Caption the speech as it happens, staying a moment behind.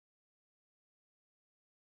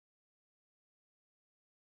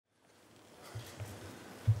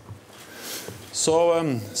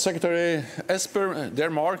Secretary Esper, dear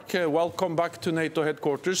Mark, welcome back to NATO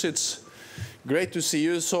headquarters. It's great to see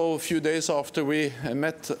you so few days after we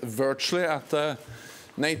met virtually at the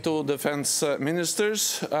NATO defense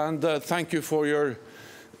ministers, and thank you for your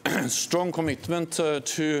strong commitment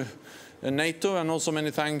to NATO, and also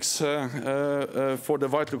many thanks for the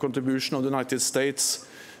vital contribution of the United States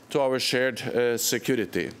to our shared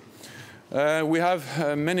security. We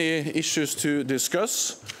have many issues to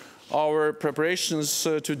discuss. Our preparations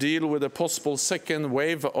to deal with a possible second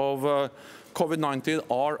wave of COVID-19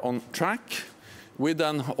 are on track, with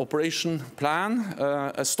an operation plan,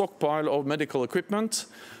 a stockpile of medical equipment,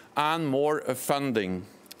 and more funding.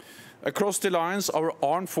 Across the alliance, our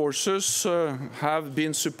armed forces have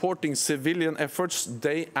been supporting civilian efforts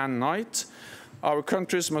day and night. Our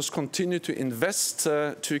countries must continue to invest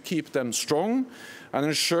to keep them strong and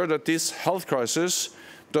ensure that this health crisis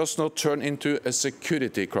does not turn into a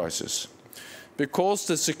security crisis. Because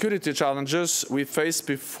the security challenges we faced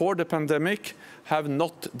before the pandemic have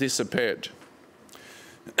not disappeared.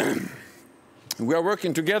 We are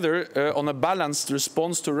working together on a balanced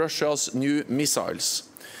response to Russia's new missiles,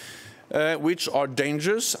 which are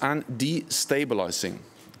dangerous and destabilizing.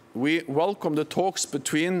 We welcome the talks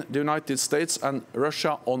between the United States and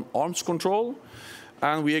Russia on arms control,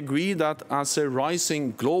 and we agree that as a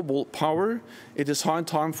rising global power, it is high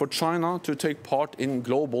time for China to take part in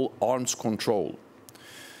global arms control.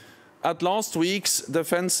 At last week's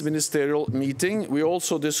defense ministerial meeting, we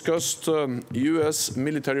also discussed US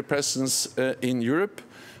military presence in Europe,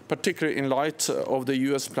 particularly in light of the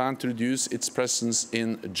US plan to reduce its presence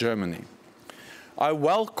in Germany. I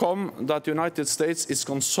welcome that the United States is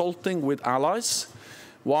consulting with allies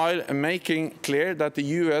while making clear that the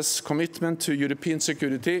US commitment to European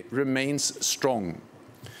security remains strong.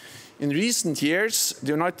 In recent years,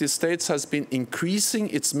 the United States has been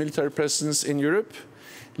increasing its military presence in Europe,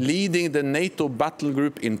 leading the NATO battle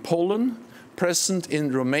group in Poland, present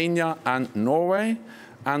in Romania and Norway,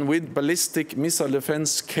 and with ballistic missile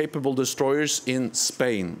defense-capable destroyers in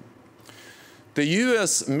Spain. The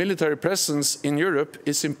US military presence in Europe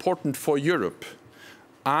is important for Europe,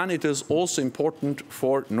 and it is also important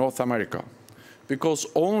for North America, because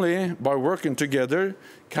only by working together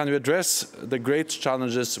can we address the great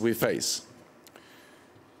challenges we face.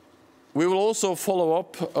 We will also follow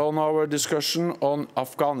up on our discussion on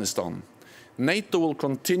Afghanistan. NATO will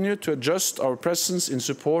continue to adjust our presence in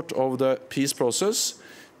support of the peace process.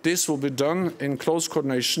 This will be done in close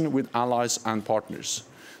coordination with allies and partners.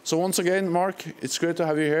 So once again, Mark, it's great to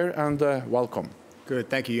have you here, and welcome. Good,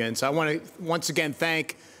 thank you, Jens. I want to once again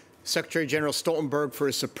thank Secretary General Stoltenberg for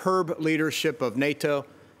his superb leadership of NATO.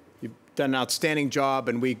 You've done an outstanding job,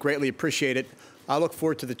 and we greatly appreciate it. I look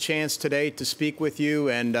forward to the chance today to speak with you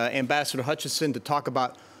and Ambassador Hutchinson to talk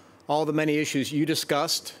about all the many issues you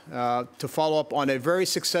discussed, to follow up on a very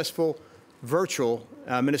successful virtual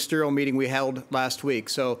ministerial meeting we held last week.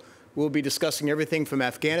 So we'll be discussing everything from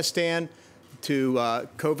Afghanistan to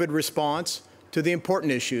COVID response, to the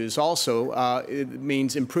important issues also. It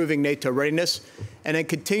means improving NATO readiness, and then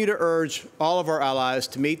continue to urge all of our allies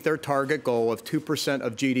to meet their target goal of 2%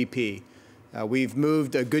 of GDP. We've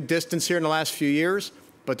moved a good distance here in the last few years,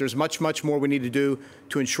 but there's much, much more we need to do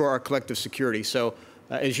to ensure our collective security. So,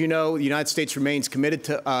 as you know, the United States remains committed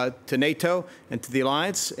to NATO and to the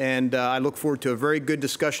alliance, and I look forward to a very good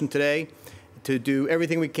discussion today to do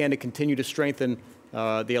everything we can to continue to strengthen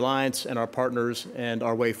the alliance and our partners and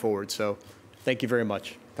our way forward. So thank you very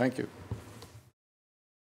much. Thank you.